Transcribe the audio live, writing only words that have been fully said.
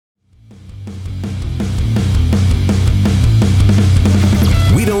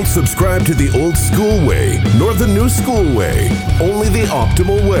Don't subscribe to the old school way, nor the new school way. Only the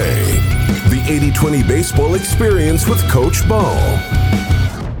optimal way. The 80-20 Baseball Experience with Coach Bo.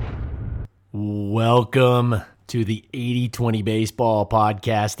 Welcome to the 80-20 Baseball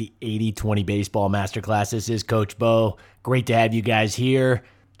Podcast, the 80-20 Baseball Masterclass. This is Coach Bo. Great to have you guys here.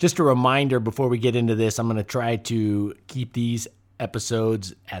 Just a reminder before we get into this, I'm going to try to keep these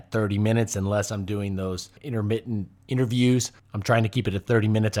episodes at 30 minutes unless I'm doing those intermittent interviews. I'm trying to keep it at 30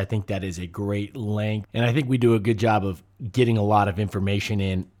 minutes. I think that is a great length. And I think we do a good job of getting a lot of information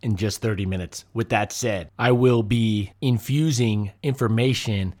in just 30 minutes. With that said, I will be infusing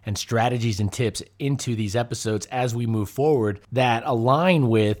information and strategies and tips into these episodes as we move forward that align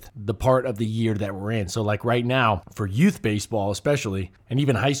with the part of the year that we're in. So like right now, for youth baseball especially, and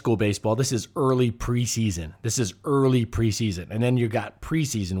even high school baseball, this is early preseason. And then you got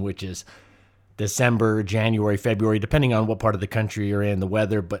preseason, which is December, January, February, depending on what part of the country you're in, the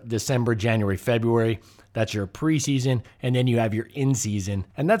weather, but December, January, February, that's your preseason, and then you have your in-season,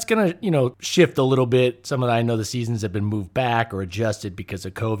 and that's going to, shift a little bit. I know the seasons have been moved back or adjusted because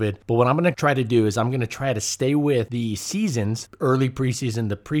of COVID, but what I'm going to try to do is I'm going to try to stay with the seasons, early preseason,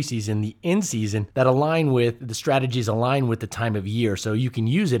 the preseason, the in-season, that align with, the strategies align with the time of year, so you can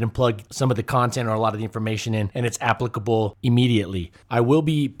use it and plug some of the content or a lot of the information in, and it's applicable immediately. I will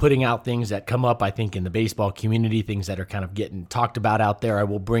be putting out things that come up, I think, in the baseball community, things that are kind of getting talked about out there. I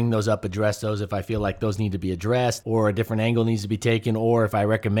will bring those up, address those if I feel like those need to be addressed or a different angle needs to be taken, or if I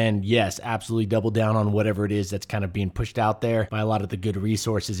recommend, yes, absolutely double down on whatever it is that's kind of being pushed out there by a lot of the good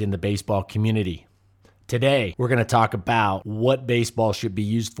resources in the baseball community. Today, we're going to talk about what baseball should be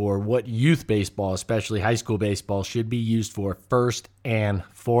used for, what youth baseball, especially high school baseball, should be used for first and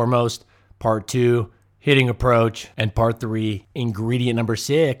foremost. Part 2, hitting approach, and part 3, ingredient number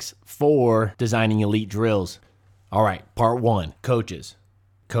 6 for designing elite drills. All right, part 1, coaches,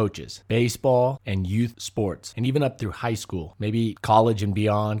 baseball and youth sports, and even up through high school, maybe college and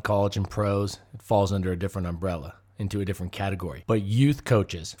beyond, college and pros, it falls under a different umbrella, into a different category. But youth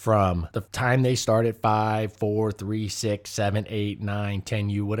coaches, from the time they start at 5, 4, 3, 6, 7, 8, 9,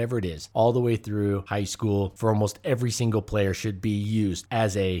 10U, whatever it is, all the way through high school, for almost every single player baseball should be used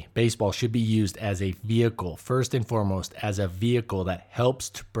as a vehicle, first and foremost, as a vehicle that helps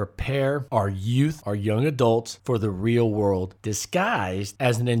to prepare our youth, our young adults, for the real world, disguised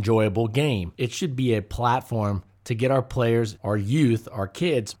as an enjoyable game. It should be a platform to get our players, our youth, our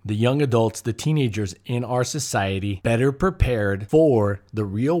kids, the young adults, the teenagers in our society better prepared for the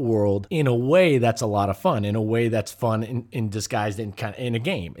real world in a way that's a lot of fun, in a way that's fun in disguised in a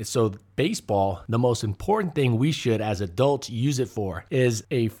game. So baseball, the most important thing we should as adults use it for is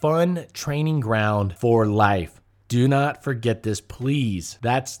a fun training ground for life. Do not forget this, please.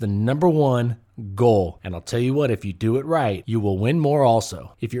 That's the number one goal. And I'll tell you what, if you do it right, you will win more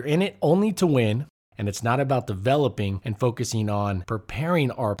also. If you're in it only to win, and it's not about developing and focusing on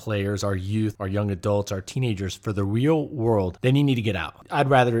preparing our players, our youth, our young adults, our teenagers for the real world, then you need to get out. I'd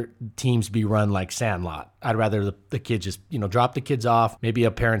rather teams be run like Sandlot. I'd rather the kids just, drop the kids off. Maybe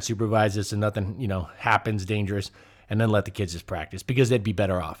a parent supervises and nothing, happens dangerous, and then let the kids just practice, because they'd be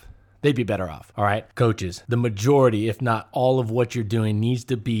better off. All right, coaches, the majority, if not all of what you're doing needs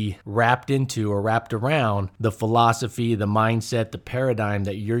to be wrapped into or wrapped around the philosophy, the mindset, the paradigm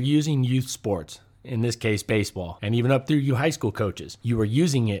that you're using youth sports, in this case, baseball, and even up through you high school coaches. You are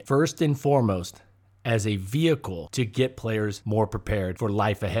using it first and foremost as a vehicle to get players more prepared for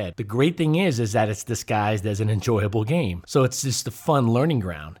life ahead. The great thing is that it's disguised as an enjoyable game. So it's just a fun learning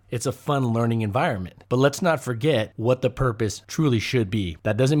ground. It's a fun learning environment. But let's not forget what the purpose truly should be.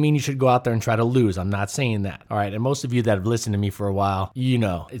 That doesn't mean you should go out there and try to lose. I'm not saying that. All right. And most of you that have listened to me for a while,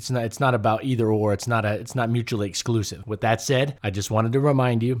 it's not about either or. It's not mutually exclusive. With that said, I just wanted to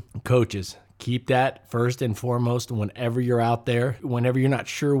remind you, coaches, keep that first and foremost whenever you're out there, whenever you're not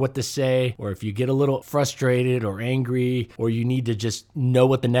sure what to say, or if you get a little frustrated or angry, or you need to just know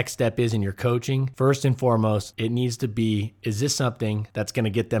what the next step is in your coaching. First and foremost, it needs to be, is this something that's going to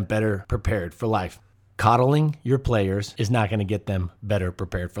get them better prepared for life? Coddling your players is not going to get them better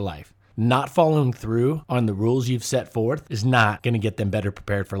prepared for life. Not following through on the rules you've set forth is not going to get them better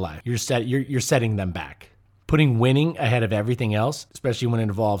prepared for life. You're setting them back. Putting winning ahead of everything else, especially when it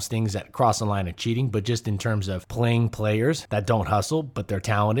involves things that cross the line of cheating, but just in terms of playing players that don't hustle, but they're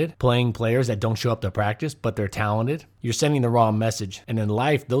talented, playing players that don't show up to practice, but they're talented, you're sending the wrong message. And in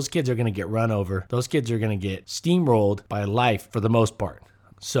life, those kids are going to get run over. Those kids are going to get steamrolled by life for the most part.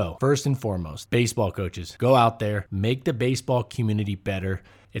 So first and foremost, baseball coaches, go out there, make the baseball community better.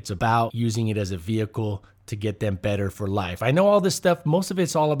 It's about using it as a vehicle to get them better for life. I know all this stuff, most of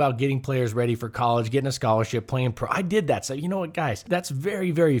it's all about getting players ready for college, getting a scholarship, playing pro. I did that. So you know what, guys, that's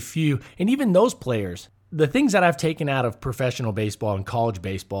very, very few. And even those players, the things that I've taken out of professional baseball and college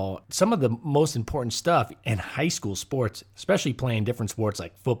baseball, some of the most important stuff in high school sports, especially playing different sports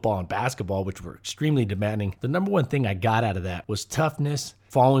like football and basketball, which were extremely demanding, the number one thing I got out of that was toughness,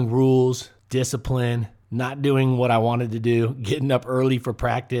 following rules, discipline, not doing what I wanted to do, getting up early for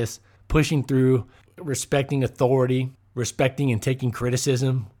practice, pushing through, respecting authority, respecting and taking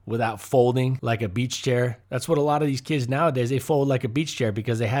criticism without folding like a beach chair. That's what a lot of these kids nowadays, they fold like a beach chair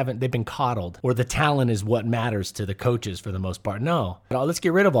because they've been coddled, or the talent is what matters to the coaches for the most part. No, let's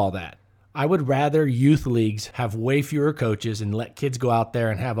get rid of all that. I would rather youth leagues have way fewer coaches and let kids go out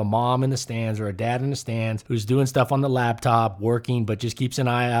there and have a mom in the stands or a dad in the stands who's doing stuff on the laptop, working, but just keeps an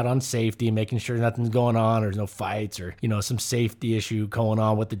eye out on safety and making sure nothing's going on, or there's no fights or, some safety issue going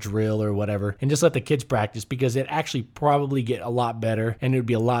on with the drill or whatever, and just let the kids practice, because it actually probably get a lot better and it would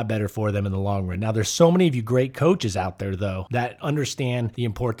be a lot better for them in the long run. Now, there's so many of you great coaches out there, though, that understand the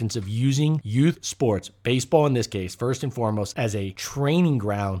importance of using youth sports, baseball in this case, first and foremost, as a training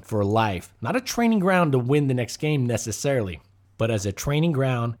ground for life. Not a training ground to win the next game necessarily, but as a training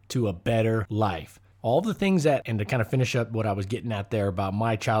ground to a better life. All the things that, and to kind of finish up what I was getting at there about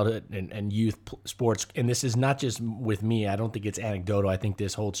my childhood and youth sports, and this is not just with me, I don't think it's anecdotal, I think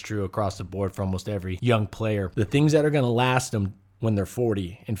this holds true across the board for almost every young player. The things that are going to last them when they're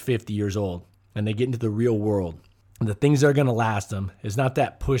 40 and 50 years old and they get into the real world, the things that are going to last them is not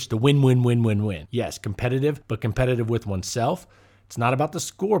that push to win. Yes, competitive, but competitive with oneself. It's not about the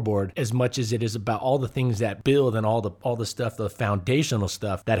scoreboard as much as it is about all the things that build and all the stuff, the foundational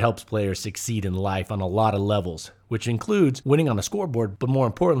stuff that helps players succeed in life on a lot of levels, which includes winning on the scoreboard, but more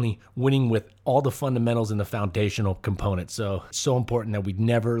importantly, winning with all the fundamentals and the foundational components. So it's so important that we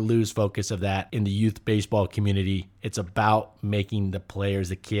never lose focus of that in the youth baseball community. It's about making the players,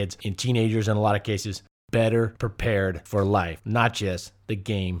 the kids, and teenagers in a lot of cases, better prepared for life, not just the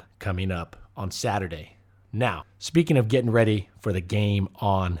game coming up on Saturday. Now, speaking of getting ready for the game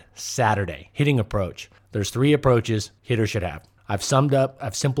on Saturday, hitting approach. There's 3 approaches hitters should have. I've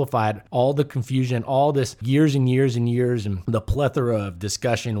simplified all the confusion, all this years and the plethora of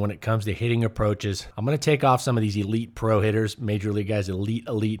discussion when it comes to hitting approaches. I'm going to take off some of these elite pro hitters, major league guys,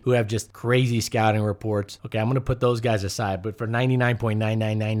 elite, who have just crazy scouting reports. Okay, I'm going to put those guys aside, but for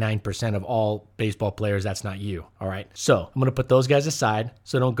 99.9999% of all baseball players, that's not you. All right. So I'm going to put those guys aside.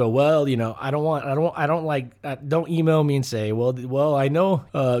 So don't go, don't email me and say, well, I know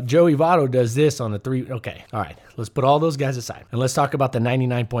Joey Votto does this on the 3. Okay. All right. Let's put all those guys aside. And let's talk about the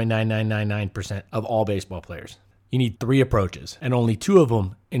 99.9999% of all baseball players. You need 3 approaches, and only 2 of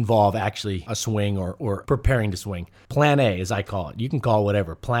them involve actually a swing or preparing to swing. Plan A, as I call it. You can call it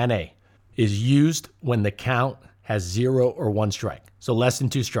whatever. Plan A is used when the count has 0 or 1 strike. So less than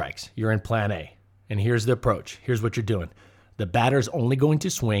 2 strikes. You're in Plan A. And here's the approach. Here's what you're doing. The batter's only going to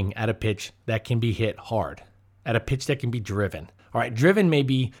swing at a pitch that can be hit hard, at a pitch that can be driven. All right, driven may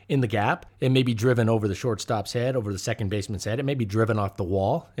be in the gap. It may be driven over the shortstop's head, over the second baseman's head. It may be driven off the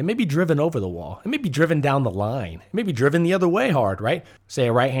wall. It may be driven over the wall. It may be driven down the line. It may be driven the other way hard, right? Say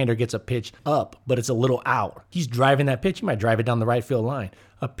a right-hander gets a pitch up, but it's a little out. He's driving that pitch. He might drive it down the right field line.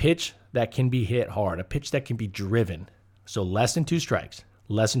 A pitch that can be hit hard, a pitch that can be driven. So less than 2 strikes.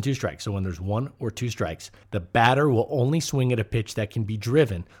 Less than 2 strikes. So when there's 1 or 2 strikes, the batter will only swing at a pitch that can be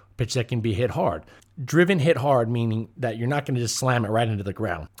driven, a pitch that can be hit hard. Driven, hit hard, meaning that you're not going to just slam it right into the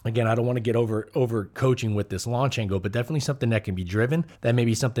ground. Again, I don't want to get over coaching with this launch angle, but definitely something that can be driven. That may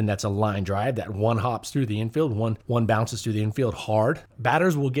be something that's a line drive, that one hops through the infield, one bounces through the infield hard.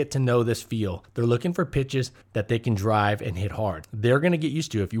 Batters will get to know this feel. They're looking for pitches that they can drive and hit hard. They're going to get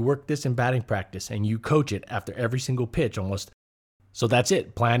used to, if you work this in batting practice and you coach it after every single pitch almost. So that's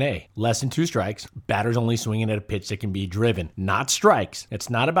it. Plan A. Less than 2 strikes. Batters only swinging at a pitch that can be driven, not strikes. It's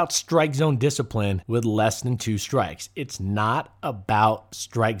not about strike zone discipline with less than 2 strikes. It's not about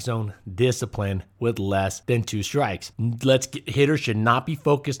strike zone discipline with less than 2 strikes. Hitters should not be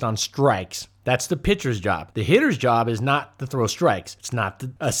focused on strikes. That's the pitcher's job. The hitter's job is not to throw strikes. It's not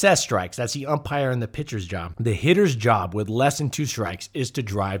to assess strikes. That's the umpire and the pitcher's job. The hitter's job with less than 2 strikes is to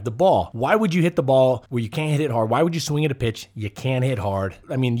drive the ball. Why would you hit the ball where you can't hit it hard? Why would you swing at a pitch you can't hit hard?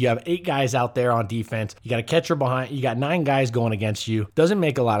 I mean, you have 8 guys out there on defense. You got a catcher behind. You got 9 guys going against you. Doesn't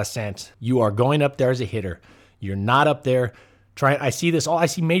make a lot of sense. You are going up there as a hitter. You're not up there trying. I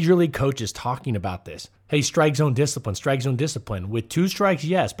see major league coaches talking about this. Hey, strike zone discipline. With 2 strikes,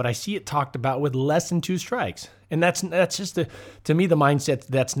 yes, but I see it talked about with less than 2 strikes. And that's just, to me, the mindset,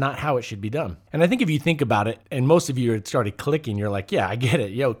 that's not how it should be done. And I think if you think about it, and most of you started clicking, you're like, yeah, I get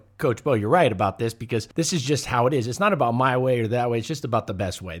it. Yo, Coach Bo, you're right about this, because this is just how it is. It's not about my way or that way. It's just about the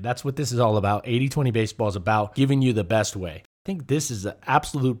best way. That's what this is all about. 80-20 baseball is about giving you the best way. I think this is the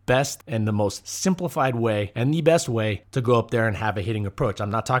absolute best and the most simplified way and the best way to go up there and have a hitting approach. I'm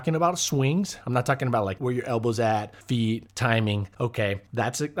not talking about swings. I'm not talking about like where your elbow's at, feet, timing. Okay,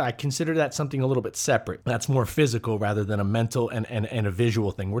 I consider that something a little bit separate. That's more physical rather than a mental and a visual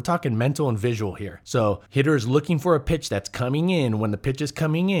thing. We're talking mental and visual here. So hitters looking for a pitch that's coming in. When the pitch is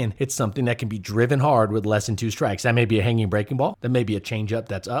coming in, it's something that can be driven hard with less than 2 strikes. That may be a hanging breaking ball. That may be a changeup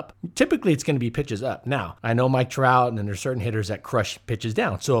that's up. Typically, it's going to be pitches up. Now, I know Mike Trout, and then there's certain hitters that crush pitches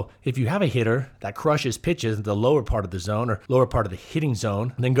down. So if you have a hitter that crushes pitches in the lower part of the zone or lower part of the hitting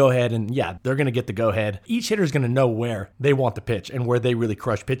zone, then go ahead and they're going to get the go ahead. Each hitter is going to know where they want the pitch and where they really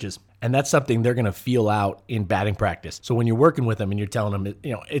crush pitches. And that's something they're going to feel out in batting practice. So when you're working with them and you're telling them,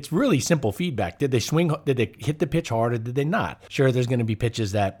 it's really simple feedback. Did they swing? Did they hit the pitch hard or did they not? Sure, there's going to be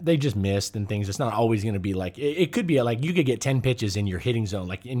pitches that they just missed and things. It's not always going to be like, it could be like you could get 10 pitches in your hitting zone,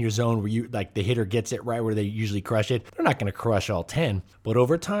 like in your zone where you, like the hitter gets it right where they usually crush it. They're not going to crush all 10, but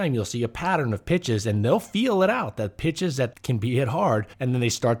over time, you'll see a pattern of pitches and they'll feel it out, that pitches that can be hit hard. And then they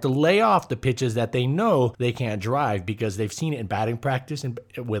start to lay off the pitches that they know they can't drive because they've seen it in batting practice and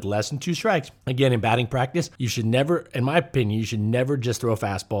with less than 2 strikes. Again, in batting practice, you should never, in my opinion, you should never just throw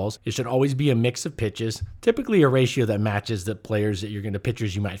fastballs. It should always be a mix of pitches, typically a ratio that matches the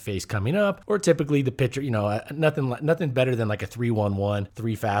pitchers you might face coming up, or typically the pitcher, nothing better than like a 3-1-1,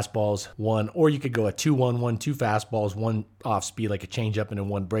 3 fastballs, 1, or you could go a 2-1-1, 2 fastballs, 1 off speed like a changeup and then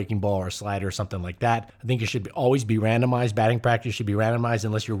 1 breaking ball or a slider or something like that. I think it should always be randomized. Batting practice should be randomized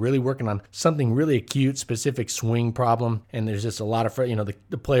unless you're really working on something really acute, specific swing problem, and there's just a lot of,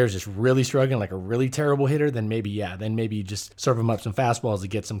 the player's just really struggling, like a really terrible hitter, then maybe you just serve them up some fastballs to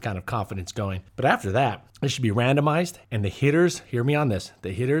get some kind of confidence going. But after that, it should be randomized, and the hitters, hear me on this,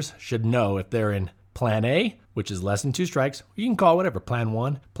 the hitters should know if they're in plan A, which is less than 2 strikes. You can call it whatever, plan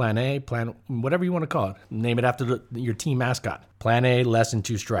 1, plan A, plan whatever you want to call it. Name it after your team mascot. Plan A, less than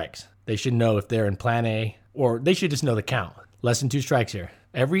 2 strikes. They should know if they're in plan A, or they should just know the count. Less than 2 strikes here.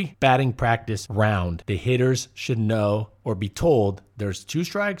 Every batting practice round, the hitters should know or be told there's 2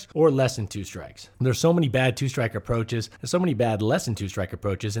 strikes or less than 2 strikes. There's so many bad 2-strike approaches and so many bad less than 2-strike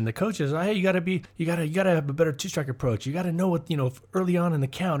approaches, and the coaches are, hey, you gotta have a better 2-strike approach. You gotta know what, early on in the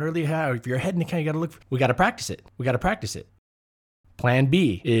count, if you're ahead in the count, you gotta look. We gotta practice it. Plan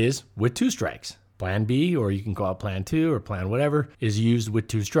B is with 2 strikes. Plan B, or you can call it plan 2 or plan whatever, is used with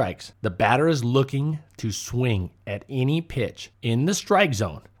 2 strikes. The batter is looking to swing at any pitch in the strike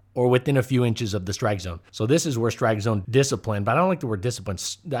zone or within a few inches of the strike zone. So this is where strike zone discipline, but I don't like the word discipline.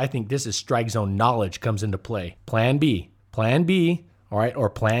 I think this is strike zone knowledge comes into play. Plan B, all right,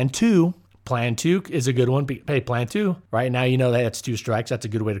 or plan 2. Plan 2 is a good one. Hey, plan 2, right now you know that it's 2 strikes. That's a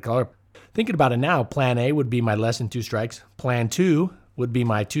good way to call it. Thinking about it now, plan A would be my less than 2 strikes. Plan 2 would be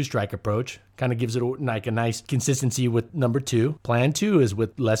my 2-strike approach. Kind of gives it like a nice consistency with number 2. Plan 2 is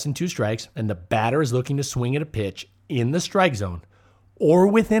with less than 2 strikes, and the batter is looking to swing at a pitch in the strike zone or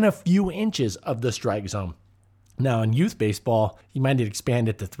within a few inches of the strike zone. Now, in youth baseball, you might need to expand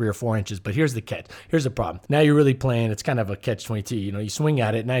it to 3 or 4 inches, but here's the catch. Here's the problem. Now you're really playing, it's kind of a catch-22. You swing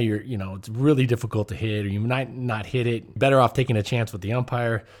at it, now it's really difficult to hit, or you might not hit it. Better off taking a chance with the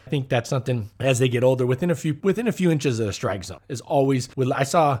umpire. I think that's something, as they get older, within a few inches of the strike zone is always, I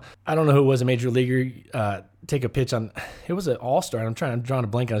don't know who it was, a major leaguer, take a pitch on, it was an all-star, I'm drawing a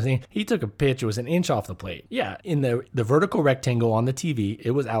blank on his name. He took a pitch, it was an inch off the plate. Yeah, in the vertical rectangle on the TV,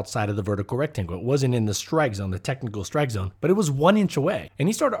 it was outside of the vertical rectangle. It wasn't in the strike zone, the technical strike zone, but it was 1 inch away. And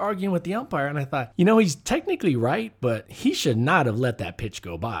he started arguing with the umpire, and I thought, he's technically right, but he should not have let that pitch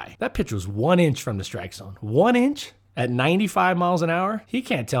go by. That pitch was 1 inch from the strike zone. 1 inch? At 95 miles an hour, he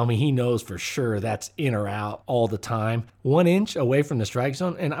can't tell me he knows for sure that's in or out all the time. 1 inch away from the strike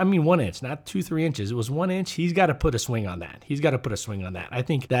zone, and I mean 1 inch, not 2-3 inches. It was 1 inch. He's got to put a swing on that. I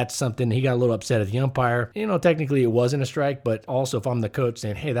think that's something. He got a little upset at the umpire. Technically it wasn't a strike, but also if I'm the coach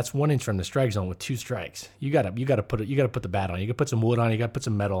saying, hey, that's 1 inch from the strike zone with 2 strikes. You got to put the bat on. You got to put some wood on. You got to put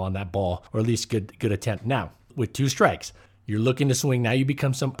some metal on that ball, or at least good attempt. Now with 2 strikes. You're looking to swing. Now you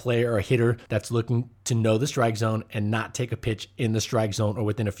become some player or a hitter that's looking to know the strike zone and not take a pitch in the strike zone or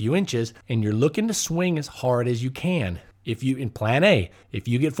within a few inches. And you're looking to swing as hard as you can. In plan A, if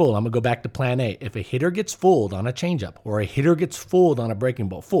you get fooled, I'm going to go back to plan A. If a hitter gets fooled on a changeup or a hitter gets fooled on a breaking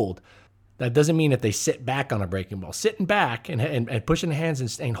ball, That doesn't mean if they sit back on a breaking ball. Sitting back and pushing the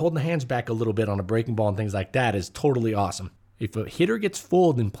hands and holding the hands back a little bit on a breaking ball and things like that is totally awesome. If a hitter gets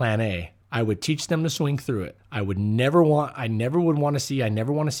fooled in plan A, I would teach them to swing through it. I never want to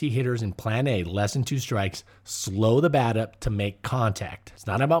see hitters in plan A, less than 2 strikes, slow the bat up to make contact. It's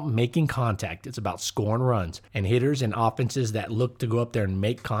not about making contact. It's about scoring runs. And hitters and offenses that look to go up there and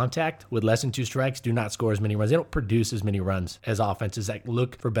make contact with less than 2 strikes do not score as many runs. They don't produce as many runs as offenses that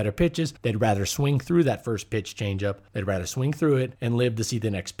look for better pitches. They'd rather swing through that first pitch changeup. They'd rather swing through it and live to see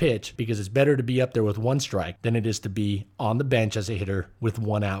the next pitch, because it's better to be up there with 1 strike than it is to be on the bench as a hitter with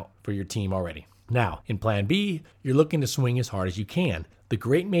 1 out for your team already. Now, in plan B, you're looking to swing as hard as you can. The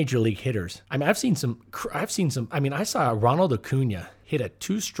great major league hitters. I saw Ronald Acuna hit a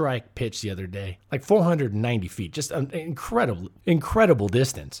 2-strike pitch the other day, like 490 feet, just an incredible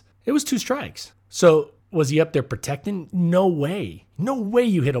distance. It was 2 strikes. So was he up there protecting? No way. No way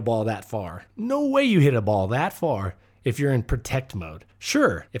you hit a ball that far. No way you hit a ball that far if you're in protect mode.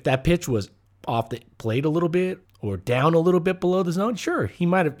 Sure, if that pitch was off the plate a little bit or down a little bit below the zone, sure, he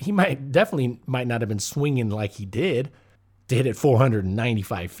might not have been swinging like he did to hit it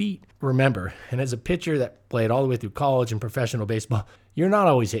 495 feet. Remember, and as a pitcher that played all the way through college and professional baseball, you're not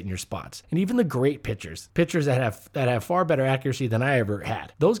always hitting your spots. And even the great pitchers that have far better accuracy than I ever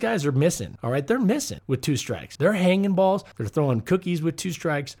had, those guys are missing. All right, they're missing with 2 strikes. They're hanging balls. They're throwing cookies with 2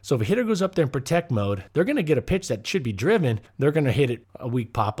 strikes. So if a hitter goes up there in protect mode, they're going to get a pitch that should be driven. They're going to hit it a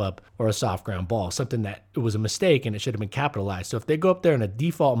weak pop-up or a soft ground ball, something that it was a mistake and it should have been capitalized. So if they go up there in a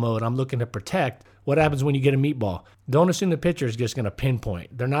default mode, I'm looking to protect. What happens when you get a meatball? Don't assume the pitcher is just going to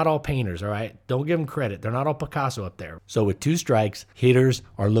pinpoint. They're not all painters, all right? Don't give them credit. They're not all Picasso up there. So with 2 strikes, hitters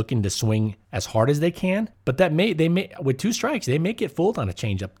are looking to swing as hard as they can, but with 2 strikes, they may get fooled on a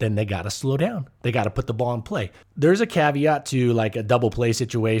changeup. Then they got to slow down. They got to put the ball in play. There's a caveat to like a double play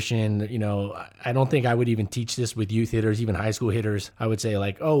situation. I don't think I would even teach this with youth hitters, even high school hitters. I would say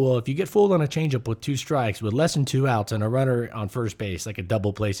like, oh, well, if you get fooled on a changeup with 2 strikes, with less than 2 outs and a runner on first base, like a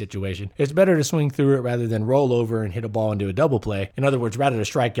double play situation, it's better to swing through it rather than roll over and hit a ball into a double play. In other words, rather to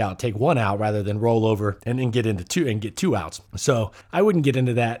strike out, take 1 out rather than roll over and then get 2 outs. So I wouldn't get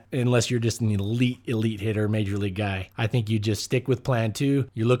into that unless you're just an elite hitter, major league guy. I think you just stick with plan 2.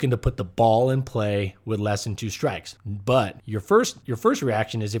 You're looking to put the ball in play with less than 2 strikes. But your first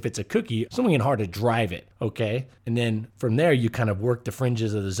reaction is, if it's a cookie, swinging hard to drive it, okay? And then from there, you kind of work the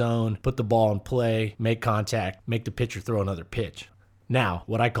fringes of the zone, put the ball in play, make contact, make the pitcher throw another pitch. Now,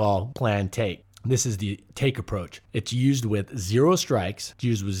 what I call plan take. This is the take approach. It's used with 0 strikes.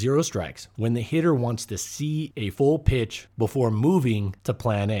 When the hitter wants to see a full pitch before moving to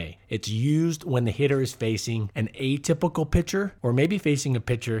plan A. It's used when the hitter is facing an atypical pitcher, or maybe facing a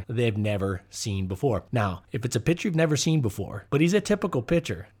pitcher they've never seen before. Now, if it's a pitcher you've never seen before, but he's a typical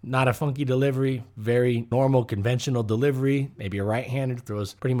pitcher, not a funky delivery, very normal, conventional delivery, maybe a right-handed,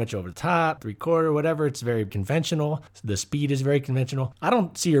 throws pretty much over the top, 3/4, whatever, it's very conventional. The speed is very conventional. I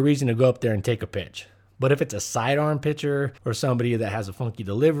don't see a reason to go up there and take a pitch. But if it's a sidearm pitcher or somebody that has a funky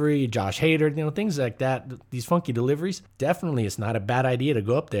delivery, Josh Hader, things like that, these funky deliveries, definitely it's not a bad idea to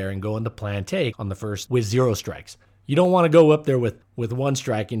go up there and go into plan take on the first with 0 strikes. You don't want to go up there with 1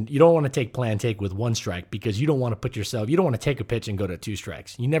 strike, and you don't want to take plan take with 1 strike, because you don't want to don't want to take a pitch and go to 2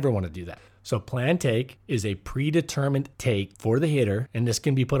 strikes. You never want to do that. So plan take is a predetermined take for the hitter, and this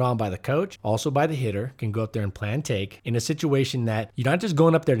can be put on by the coach, also by the hitter, can go up there and plan take in a situation that you're not just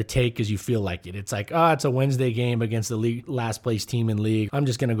going up there to take because you feel like it. It's like, it's a Wednesday game against the league, last place team in league. I'm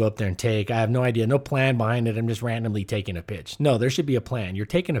just going to go up there and take. I have no idea, no plan behind it. I'm just randomly taking a pitch. No, there should be a plan. You're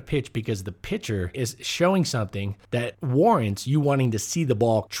taking a pitch because the pitcher is showing something that warrants you wanting to see the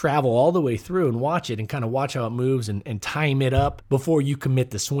ball travel all the way through and watch it and kind of watch how it moves and time it up before you commit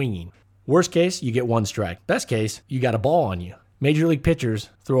to swinging. Worst case, you get 1 strike. Best case, you got a ball on you. Major league pitchers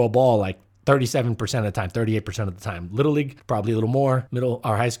throw a ball like 37% of the time, 38% of the time. Little league, probably a little more. Middle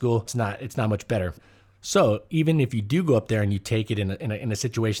or high school, it's not much better. So even if you do go up there and you take it in a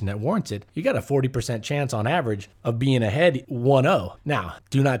situation that warrants it, you got a 40% chance on average of being ahead 1-0. Now,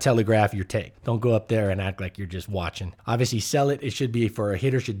 do not telegraph your take. Don't go up there and act like you're just watching. Obviously, sell it. It should be for a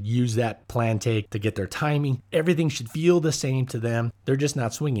hitter should use that plan take to get their timing. Everything should feel the same to them. They're just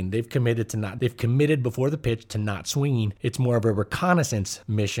not swinging. They've committed before the pitch to not swinging. It's more of a reconnaissance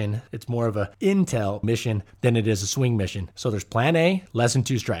mission. It's more of a intel mission than it is a swing mission. So there's plan A, less than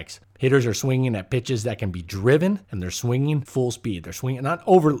 2 strikes. Hitters are swinging at pitches that can be driven, and they're swinging full speed. They're swinging not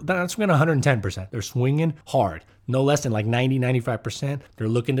swinging 110%. They're swinging hard, no less than like 90, 95%. They're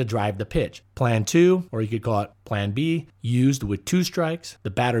looking to drive the pitch. Plan 2, or you could call it plan B, used with 2 strikes.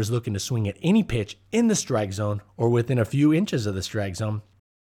 The batter's looking to swing at any pitch in the strike zone or within a few inches of the strike zone.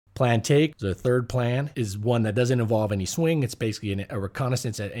 Plan take, the third plan, is one that doesn't involve any swing. It's basically a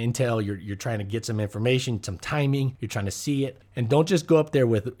reconnaissance at intel. You're trying to get some information, some timing. You're trying to see it. And don't just go up there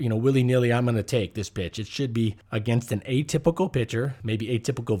with, willy-nilly, I'm going to take this pitch. It should be against an atypical pitcher, maybe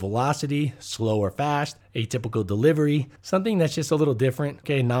atypical velocity, slow or fast, atypical delivery, something that's just a little different,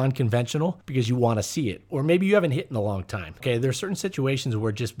 okay, non-conventional, because you want to see it. Or maybe you haven't hit in a long time. Okay, there's certain situations where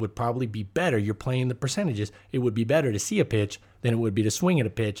it just would probably be better. You're playing the percentages. It would be better to see a pitch than it would be to swing at a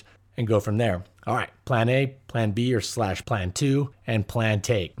pitch and go from there. All right, plan A, plan B or / plan 2, and plan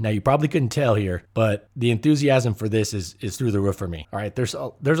take. Now, you probably couldn't tell here, but the enthusiasm for this is through the roof for me. All right, there's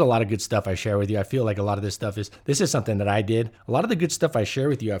a lot of good stuff I share with you. I feel like a lot of this stuff is something that I did. A lot of the good stuff I share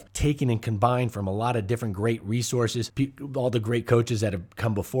with you, I've taken and combined from a lot of different great resources, all the great coaches that have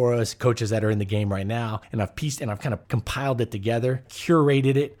come before us, coaches that are in the game right now, and I've kind of compiled it together,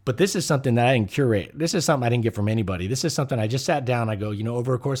 curated it. But this is something that I didn't curate. This is something I didn't get from anybody. This is something I just sat down. I go,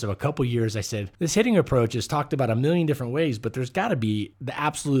 over a course of a couple years, I said, this hitting approach is talked about a million different ways, but there's got to be the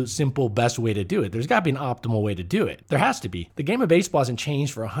absolute simple best way to do it. There's got to be an optimal way to do it. There has to be. The game of baseball hasn't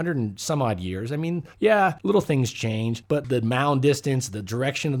changed for 100 and some odd years. I mean, yeah, little things change, but the mound distance, the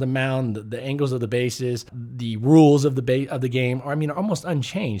direction of the mound, the angles of the bases, the rules of the game are, almost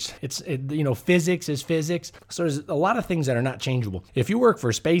unchanged. Physics is physics. So there's a lot of things that are not changeable. If you work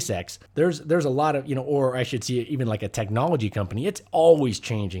for SpaceX, there's a lot of, or I should see even like a technology company, it's always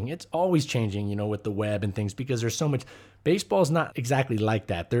changing. It's always changing, with the web and things, because there's so much. Baseball is not exactly like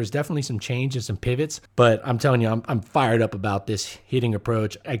that. There's definitely some change and some pivots, but I'm telling you, I'm fired up about this hitting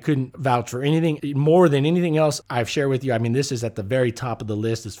approach. I couldn't vouch for anything more than anything else I've shared with you. This is at the very top of the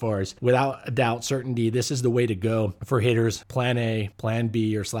list as far as, without a doubt, certainty, this is the way to go for hitters. Plan A, plan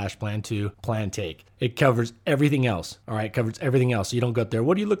B or / plan 2, plan take. It covers everything else. All right, covers everything else. So you don't go up there,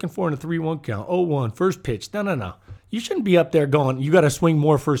 what are you looking for in a 3-1 count? 0-1, first pitch. No. You shouldn't be up there going, you got to swing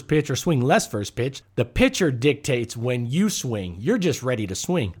more first pitch or swing less first pitch. The pitcher dictates when you swing. You're just ready to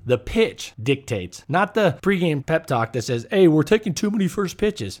swing. The pitch dictates, not the pregame pep talk that says, hey, we're taking too many first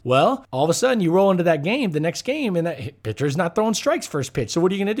pitches. Well, all of a sudden you roll into that game, the next game, and that pitcher's not throwing strikes first pitch. So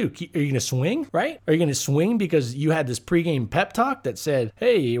what are you going to do? Are you going to swing, right? Are you going to swing because you had this pregame pep talk that said,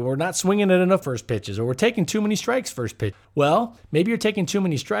 hey, we're not swinging at enough first pitches, or we're taking too many strikes first pitch? Well, maybe you're taking too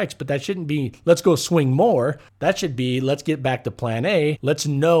many strikes, but that shouldn't be, let's go swing more. That should be, let's get back to plan A. Let's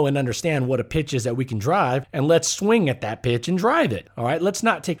know and understand what a pitch is that we can drive, and let's swing at that pitch and drive it. All right, let's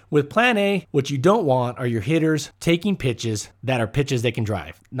not take, with plan A, what you don't want are your hitters taking pitches that are pitches they can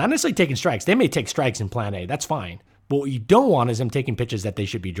drive. Not necessarily taking strikes. They may take strikes in plan A. That's fine. But what you don't want is them taking pitches that they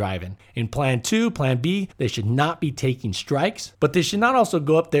should be driving. In plan 2, plan B, they should not be taking strikes, but they should not also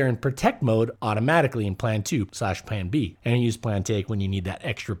go up there in protect mode automatically in plan 2 / plan B and use plan take when you need that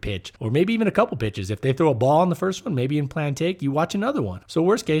extra pitch, or maybe even a couple pitches. If they throw a ball on the first one, maybe in plan take, you watch another one. So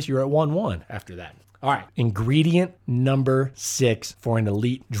worst case, you're at 1-1 after that. All right, ingredient number 6 for an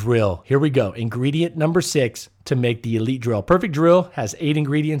elite drill. Here we go. Ingredient number 6 to make the elite drill. Perfect drill has 8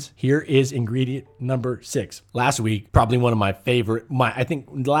 ingredients. Here is ingredient number 6. Last week, probably one of my favorite, I think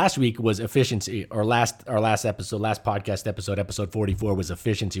last week was efficiency, or last podcast episode, episode 44 was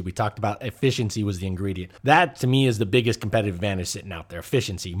efficiency. We talked about efficiency was the ingredient. That to me is the biggest competitive advantage sitting out there.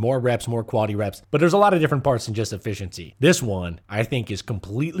 Efficiency, more reps, more quality reps, but there's a lot of different parts than just efficiency. This one I think is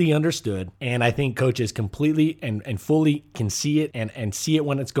completely understood, and I think coaches completely and fully can see it and see it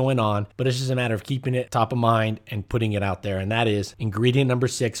when it's going on, but it's just a matter of keeping it top of mind and putting it out there. And that is ingredient number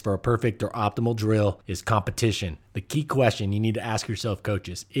 6 for a perfect or optimal drill is competition. The key question you need to ask yourself,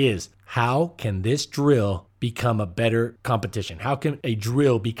 coaches, is how can this drill become a better competition? How can a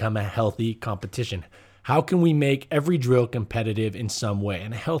drill become a healthy competition? How can we make every drill competitive in some way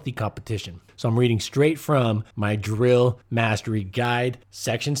and a healthy competition? So I'm reading straight from my Drill Mastery Guide,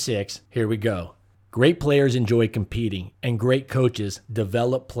 section 6. Here we go. Great players enjoy competing, and great coaches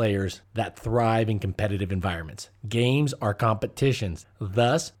develop players that thrive in competitive environments. Games are competitions.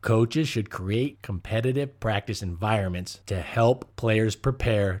 Thus, coaches should create competitive practice environments to help players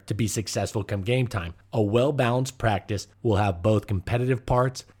prepare to be successful come game time. A well-balanced practice will have both competitive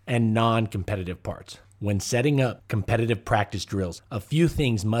parts and non-competitive parts. When setting up competitive practice drills, a few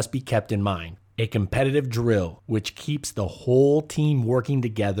things must be kept in mind. A competitive drill, which keeps the whole team working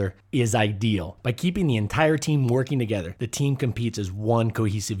together, is ideal. By keeping the entire team working together, the team competes as one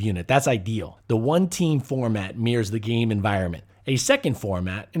cohesive unit. That's ideal. The one team format mirrors the game environment. A second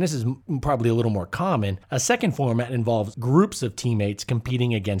format, and this is probably a little more common, a second format involves groups of teammates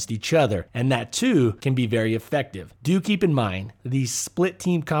competing against each other, and that too can be very effective. Do keep in mind, these split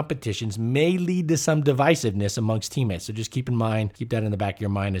team competitions may lead to some divisiveness amongst teammates, so just keep that in the back of your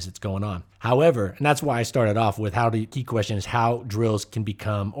mind as it's going on. However, and that's why I started off with key question is how drills can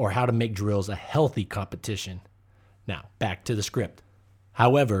become, or how to make drills a healthy competition. Now, back to the script.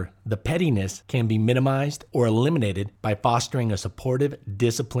 However, the pettiness can be minimized or eliminated by fostering a supportive,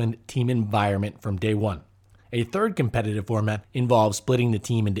 disciplined team environment from day one. A third competitive format involves splitting the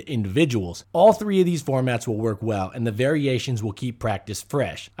team into individuals. All three of these formats will work well, and the variations will keep practice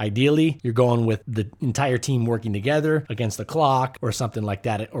fresh. Ideally, you're going with the entire team working together against the clock or something like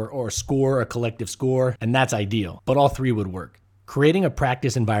that, or a collective score, and that's ideal. But all three would work. Creating a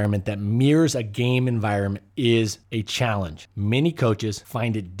practice environment that mirrors a game environment is a challenge. Many coaches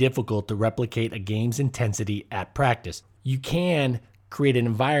find it difficult to replicate a game's intensity at practice. You can create an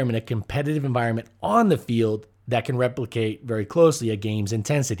environment, a competitive environment on the field that can replicate very closely a game's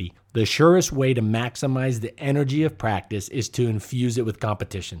intensity. The surest way to maximize the energy of practice is to infuse it with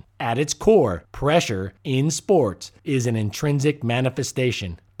competition. At its core, pressure in sports is an intrinsic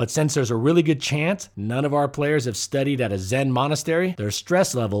manifestation. But since there's a really good chance none of our players have studied at a Zen monastery, their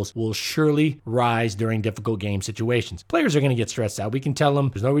stress levels will surely rise during difficult game situations. Players are going to get stressed out. We can tell them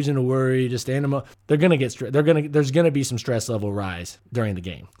there's no reason to worry, just stand them up. They're going to get stressed. There's going to be some stress level rise during the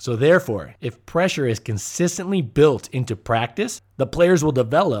game. So therefore, if pressure is consistently built into practice, the players will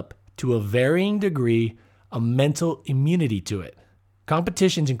develop to a varying degree a mental immunity to it.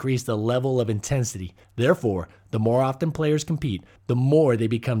 Competitions increase the level of intensity. Therefore, the more often players compete, the more they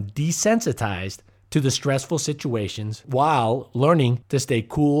become desensitized to the stressful situations while learning to stay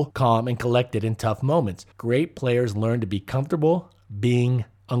cool, calm, and collected in tough moments. Great players learn to be comfortable being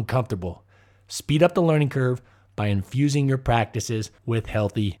uncomfortable. Speed up the learning curve by infusing your practices with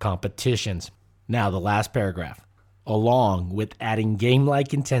healthy competitions. Now, the last paragraph. Along with adding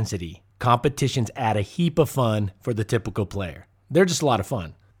game-like intensity, competitions add a heap of fun for the typical player. They're just a lot of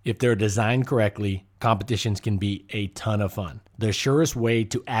fun. If they're designed correctly, competitions can be a ton of fun. The surest way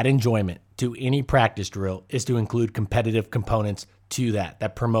to add enjoyment to any practice drill is to include competitive components to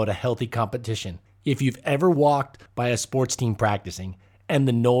that promote a healthy competition. If you've ever walked by a sports team practicing and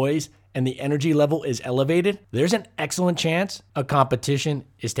the noise and the energy level is elevated, there's an excellent chance a competition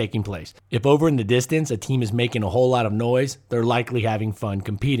is taking place. If over in the distance a team is making a whole lot of noise, they're likely having fun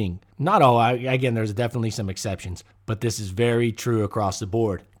competing. Not all, again, there's definitely some exceptions, but this is very true across the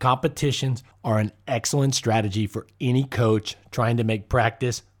board. Competitions are an excellent strategy for any coach trying to make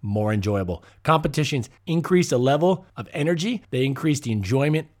practice more enjoyable. Competitions increase the level of energy, they increase the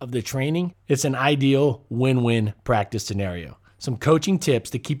enjoyment of the training. It's an ideal win-win practice scenario. Some coaching tips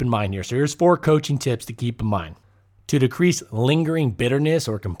to keep in mind here. So here's 4 coaching tips to keep in mind. To decrease lingering bitterness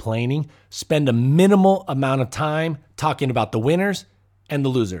or complaining, spend a minimal amount of time talking about the winners and the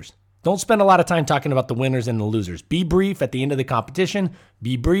losers. Don't spend a lot of time talking about the winners and the losers. Be brief at the end of the competition.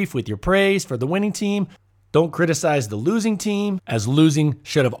 Be brief with your praise for the winning team. Don't criticize the losing team, as losing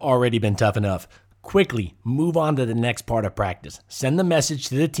should have already been tough enough. Quickly move on to the next part of practice. Send the message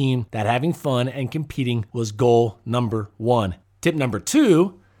to the team that having fun and competing was goal number 1. Tip number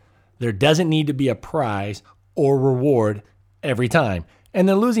 2, there doesn't need to be a prize or reward every time. And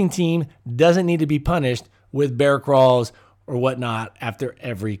the losing team doesn't need to be punished with bear crawls or whatnot after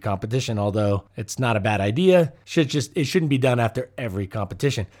every competition, although it's not a bad idea. It shouldn't be done after every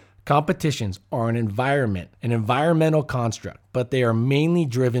competition. Competitions are an environmental construct, but they are mainly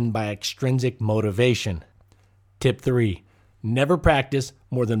driven by extrinsic motivation. Tip 3, never practice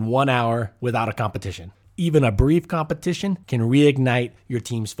more than 1 hour without a competition. Even a brief competition can reignite your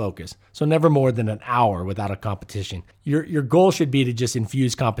team's focus. So never more than an hour without a competition. Your goal should be to just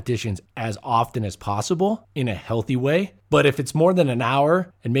infuse competitions as often as possible in a healthy way. But if it's more than an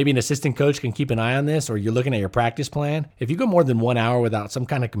hour, and maybe an assistant coach can keep an eye on this, or you're looking at your practice plan, if you go more than 1 hour without some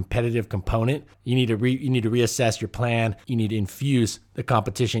kind of competitive component, you need to reassess your plan. You need to infuse the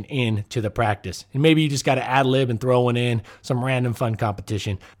competition into the practice. And maybe you just got to ad lib and throw one in, some random fun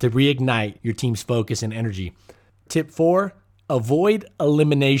competition to reignite your team's focus and energy. Tip 4, avoid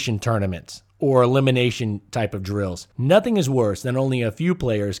elimination tournaments or elimination type of drills. Nothing is worse than only a few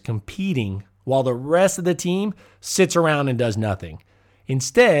players competing while the rest of the team sits around and does nothing.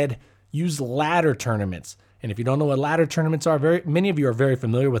 Instead, use ladder tournaments. And if you don't know what ladder tournaments are, many of you are very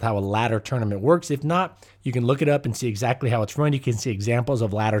familiar with how a ladder tournament works. If not, you can look it up and see exactly how it's run. You can see examples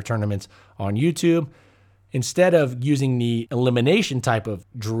of ladder tournaments on YouTube. Instead of using the elimination type of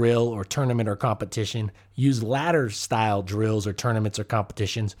drill or tournament or competition, use ladder style drills or tournaments or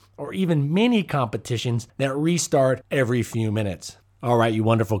competitions, or even mini competitions that restart every few minutes. All right, you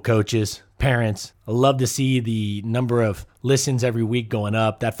wonderful coaches, parents, I love to see the number of listens every week going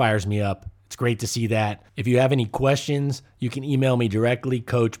up. That fires me up. It's great to see that. If you have any questions, you can email me directly,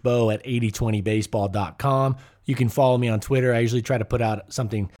 coachbo@8020baseball.com. You can follow me on Twitter. I usually try to put out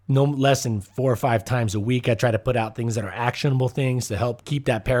something no less than 4 or 5 times a week. I try to put out things that are actionable things to help keep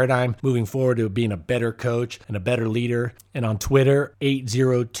that paradigm moving forward to being a better coach and a better leader. And on Twitter,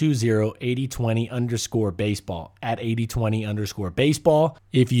 8020-8020_baseball, at 8020_baseball.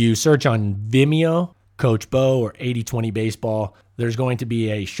 If you search on Vimeo, Coach Bo or 8020 Baseball, there's going to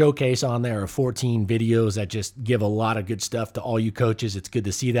be a showcase on there of 14 videos that just give a lot of good stuff to all you coaches. It's good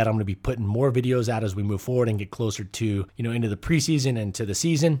to see that. I'm going to be putting more videos out as we move forward and get closer to, into the preseason and to the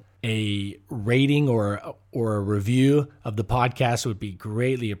season. A rating or a review of the podcast would be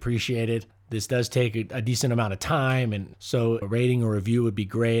greatly appreciated. This does take a decent amount of time, and so a rating or review would be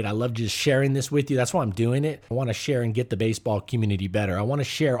great. I love just sharing this with you. That's why I'm doing it. I want to share and get the baseball community better. I want to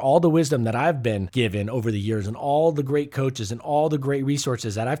share all the wisdom that I've been given over the years and all the great coaches and all the great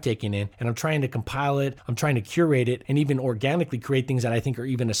resources that I've taken in, and I'm trying to compile it. I'm trying to curate it and even organically create things that I think are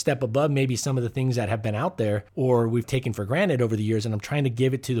even a step above maybe some of the things that have been out there or we've taken for granted over the years, and I'm trying to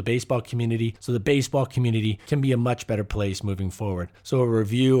give it to the baseball community so the baseball community can be a much better place moving forward. So a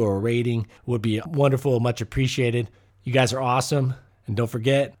review or a rating would be wonderful, much appreciated. You guys are awesome. And don't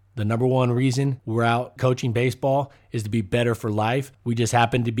forget, the number one reason we're out coaching baseball is to be better for life. We just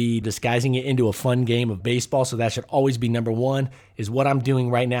happen to be disguising it into a fun game of baseball. So that should always be number one, is what I'm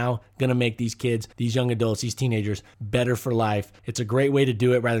doing right now going to make these kids, these young adults, these teenagers better for life. It's a great way to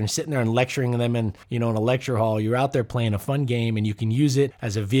do it rather than sitting there and lecturing them in a lecture hall. You're out there playing a fun game and you can use it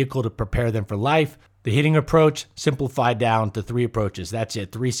as a vehicle to prepare them for life. The hitting approach simplified down to 3 approaches. That's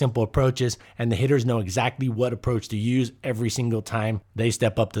it, 3 simple approaches, and the hitters know exactly what approach to use every single time they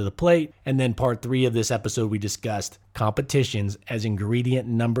step up to the plate. And then part 3 of this episode, we discussed competitions as ingredient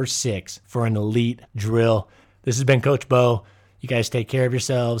number 6 for an elite drill. This has been Coach Bo. You guys take care of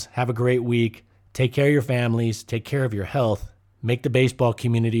yourselves. Have a great week. Take care of your families. Take care of your health. Make the baseball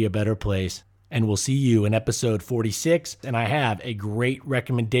community a better place. And we'll see you in episode 46. And I have a great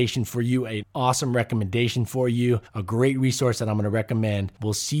recommendation for you, an awesome recommendation for you, a great resource that I'm going to recommend.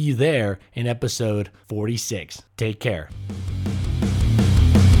 We'll see you there in episode 46. Take care.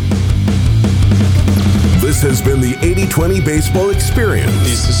 This has been the 80-20 Baseball Experience.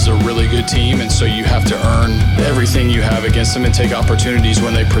 This is a really good team, and so you have to earn everything you have against them and take opportunities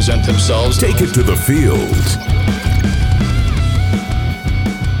when they present themselves. Take it to the field.